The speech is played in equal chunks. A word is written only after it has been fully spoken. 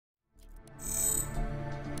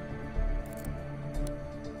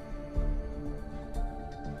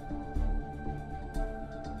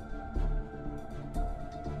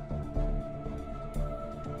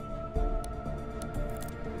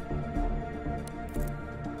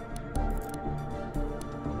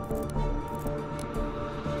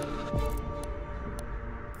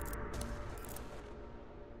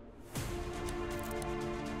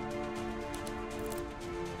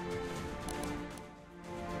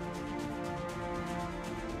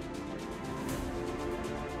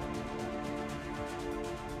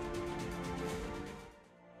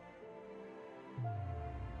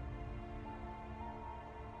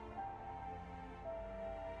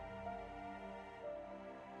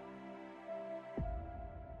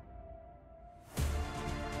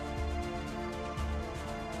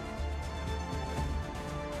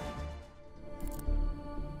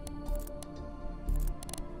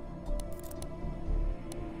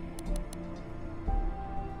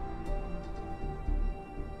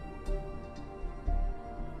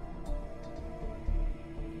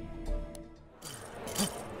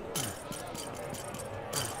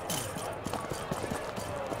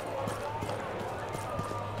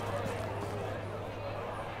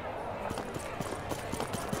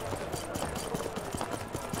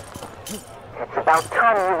about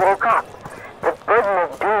time you woke up. The burden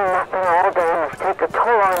of doing nothing all day must take a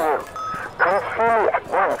toll on you. Come see me at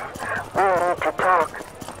once. We need to talk.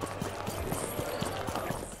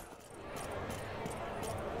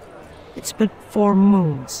 It's been 4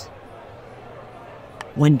 moons.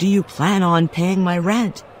 When do you plan on paying my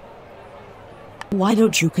rent? Why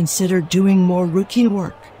don't you consider doing more routine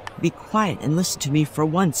work? Be quiet and listen to me for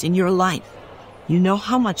once in your life. You know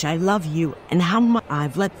how much I love you and how much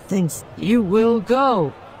I've let things. You will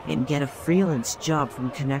go and get a freelance job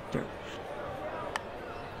from Connector.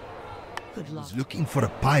 Good luck. I was looking for a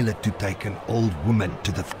pilot to take an old woman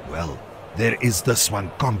to the... Well, there is this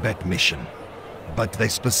one combat mission. But they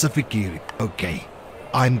specifically... Okay,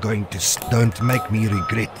 I'm going to... Don't make me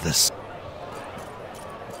regret this.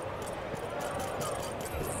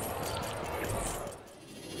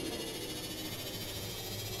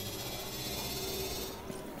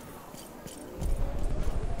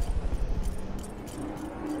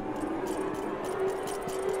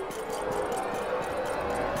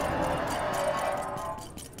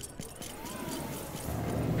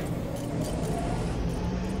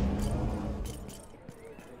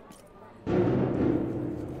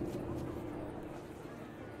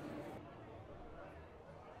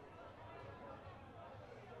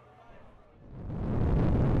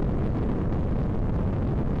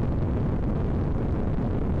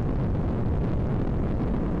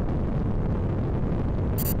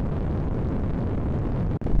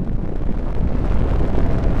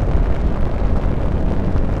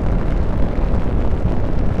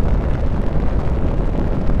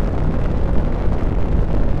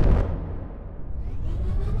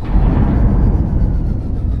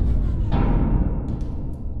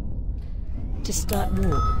 To start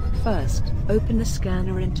warp, first, open the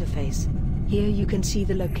scanner interface. Here you can see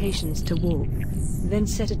the locations to warp. Then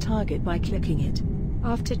set a target by clicking it.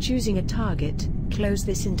 After choosing a target, close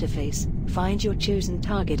this interface, find your chosen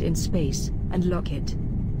target in space, and lock it.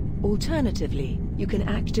 Alternatively, you can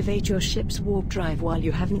activate your ship's warp drive while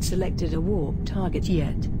you haven't selected a warp target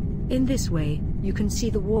yet. In this way, you can see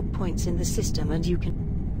the warp points in the system and you can...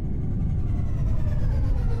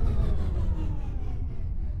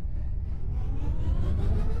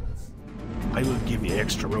 I will give you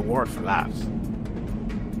extra reward for that.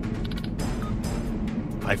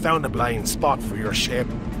 I found a blind spot for your ship.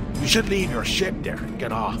 You should leave your ship there and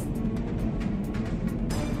get off.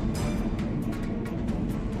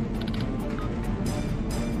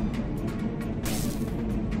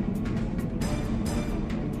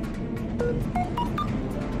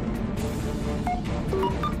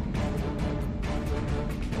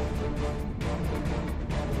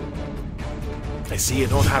 I see you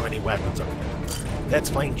don't have any weapons on you. Let's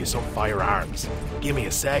find you some firearms. Give me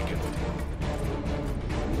a second.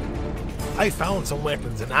 I found some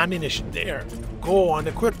weapons and ammunition there. Go and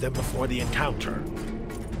equip them before the encounter.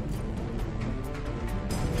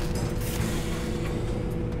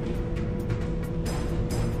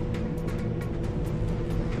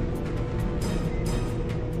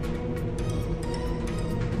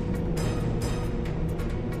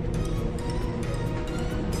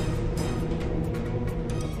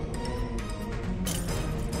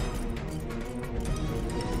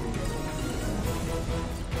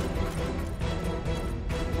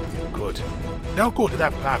 Good. Now go to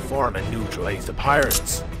that platform and neutralize the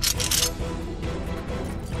pirates.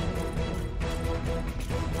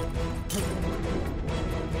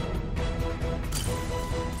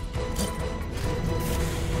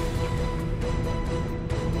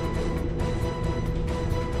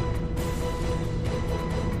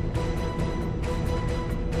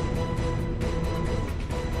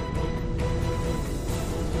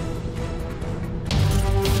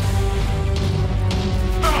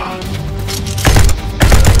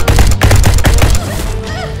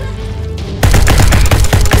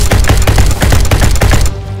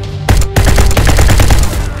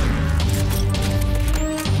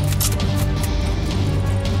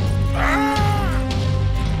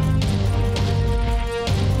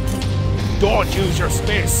 Don't use your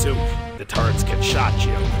spacesuit. The turrets can shot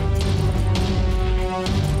you.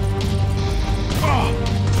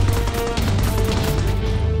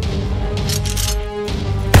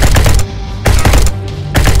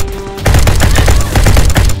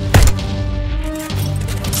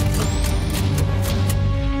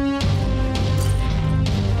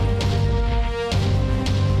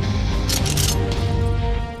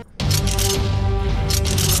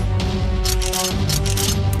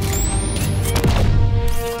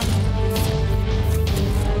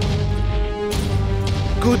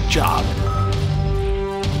 Good job.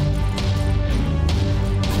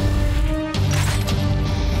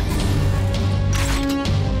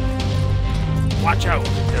 Watch out,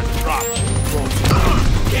 there's a drop ship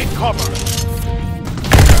close. Get cover.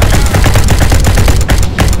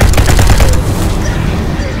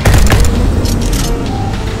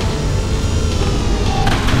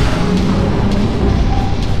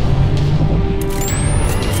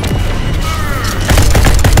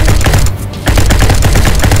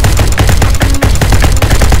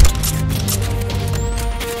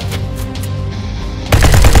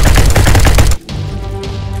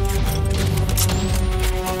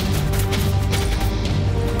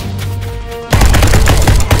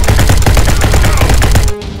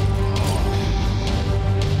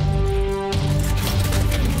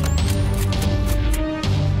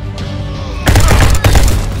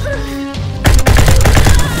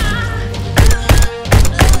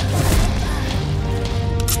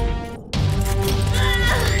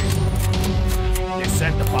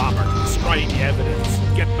 Send the bomber to destroy the evidence.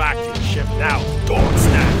 Get back to your ship now. Don't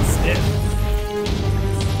stand still.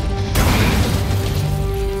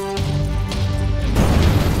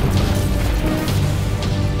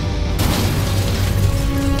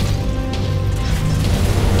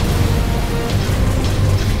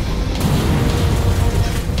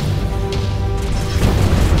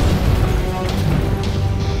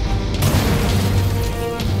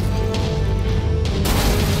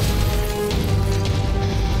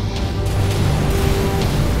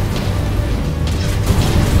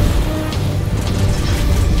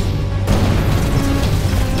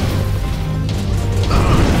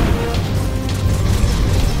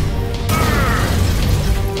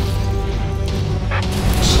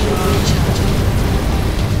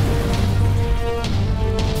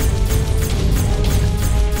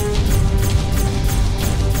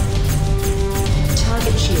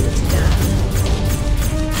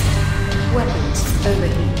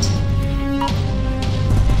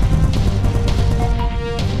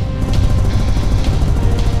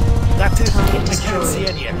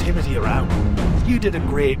 You did a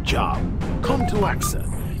great job. Come to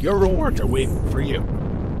AXA. Your rewards are waiting for you.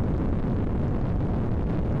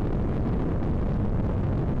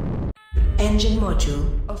 Engine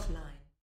module